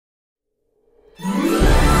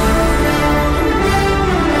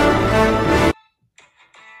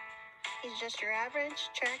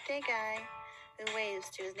average track day guy who waves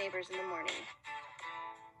to his neighbors in the morning.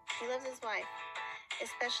 He loves his wife,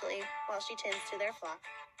 especially while she tends to their flock.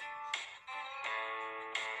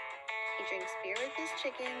 He drinks beer with his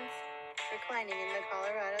chickens, reclining in the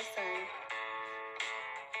Colorado sun.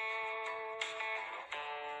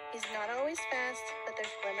 He's not always fast, but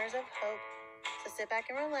there's glimmers of hope. So sit back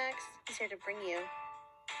and relax. He's here to bring you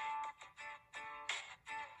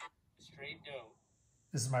straight dough.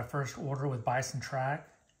 This is my first order with Bison Track.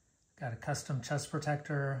 Got a custom chest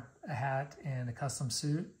protector, a hat, and a custom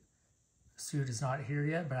suit. The suit is not here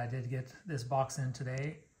yet, but I did get this box in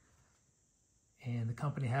today. And the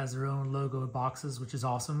company has their own logo boxes, which is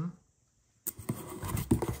awesome.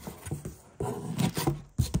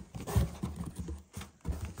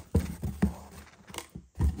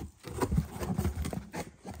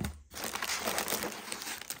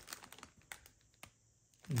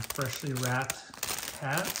 These freshly wrapped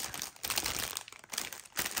hat.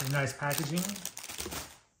 Very nice packaging.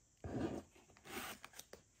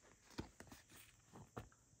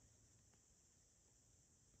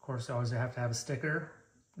 Of course, I always have to have a sticker.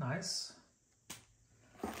 Nice.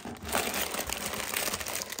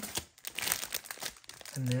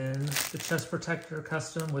 And then the chest protector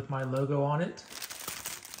custom with my logo on it.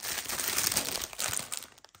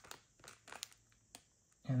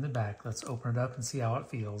 And the back. Let's open it up and see how it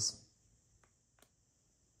feels.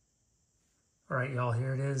 All right, y'all,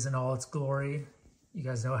 here it is in all its glory. You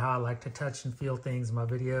guys know how I like to touch and feel things in my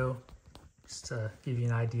video, just to give you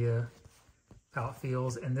an idea of how it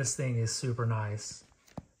feels. And this thing is super nice.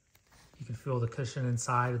 You can feel the cushion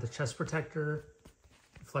inside of the chest protector,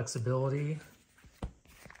 the flexibility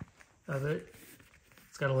of it.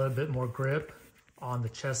 It's got a little bit more grip on the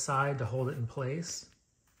chest side to hold it in place.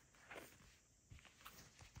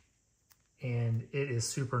 And it is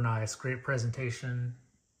super nice, great presentation.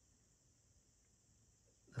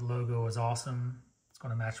 The logo is awesome. It's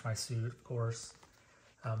going to match my suit, of course.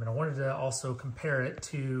 And I wanted to also compare it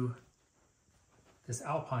to this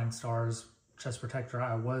Alpine Stars chest protector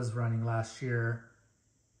I was running last year.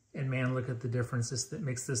 And man, look at the difference. That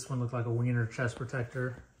makes this one look like a wiener chest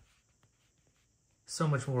protector. So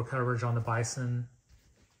much more coverage on the Bison.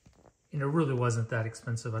 And it really wasn't that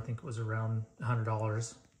expensive. I think it was around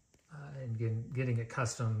 $100. And getting it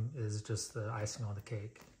custom is just the icing on the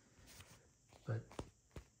cake. But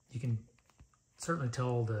you can certainly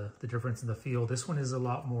tell the difference in the feel. This one is a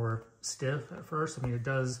lot more stiff at first. I mean, it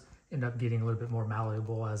does end up getting a little bit more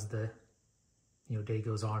malleable as the day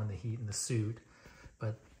goes on in the heat in the suit.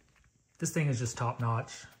 But this thing is just top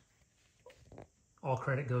notch. All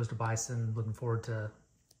credit goes to Bison. Looking forward to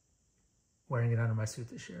wearing it under my suit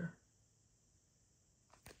this year.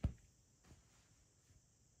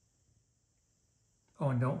 Oh,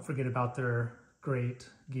 and don't forget about their great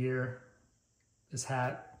gear. This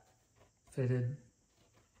hat, fitted.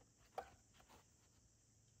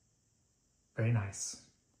 Very nice.